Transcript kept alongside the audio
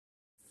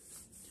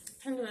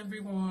Hello,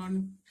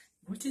 everyone.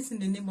 Greetings in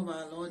the name of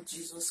our Lord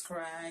Jesus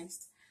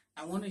Christ.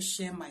 I want to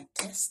share my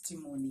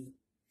testimony.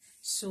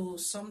 So,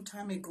 some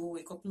time ago,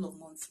 a couple of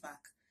months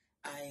back,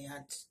 I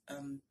had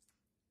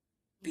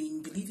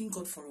been believing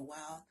God for a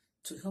while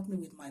to help me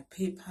with my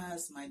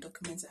papers, my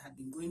documents I had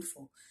been going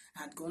for.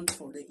 I had gone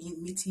for the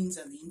meetings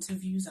and the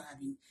interviews,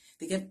 and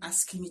they kept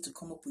asking me to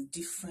come up with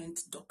different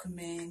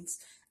documents.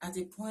 At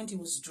a point, it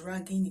was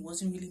dragging, it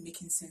wasn't really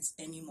making sense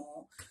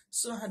anymore.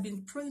 So I had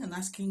been praying and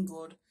asking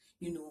God,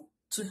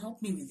 to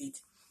help me with it.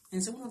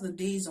 And so one of the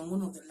days on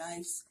one of the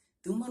lives,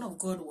 the woman of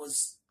God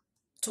was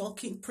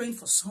praying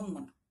for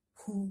someone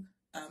who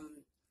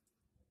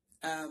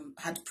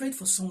had prayed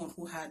for someone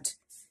who had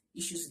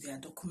issues with their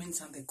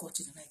documents, and they got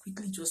it. And I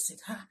quickly just said,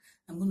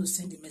 I'm going to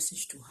send a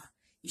message to her.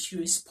 If she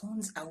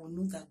responds, I will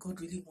know that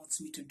God really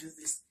wants me to do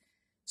this.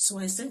 So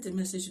I sent a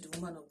message to the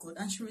woman of God,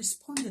 and she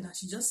responded, and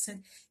she just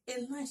said, a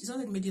line. She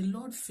said, may the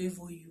Lord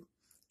favor you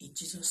in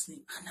Jesus'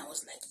 name. And I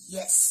was like,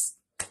 yes.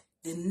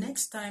 The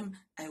next time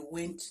I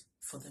went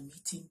for the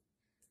meeting,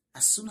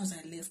 as soon as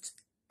I left,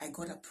 I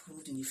got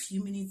approved in a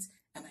few minutes,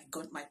 and I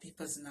got my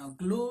papers now.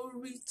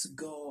 Glory to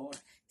God.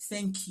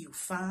 Thank you,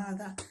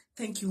 Father.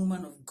 Thank you,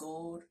 woman of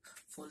God,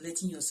 for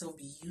letting yourself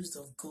be used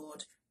of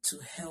God to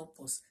help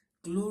us.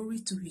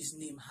 Glory to his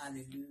name.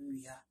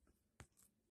 Hallelujah.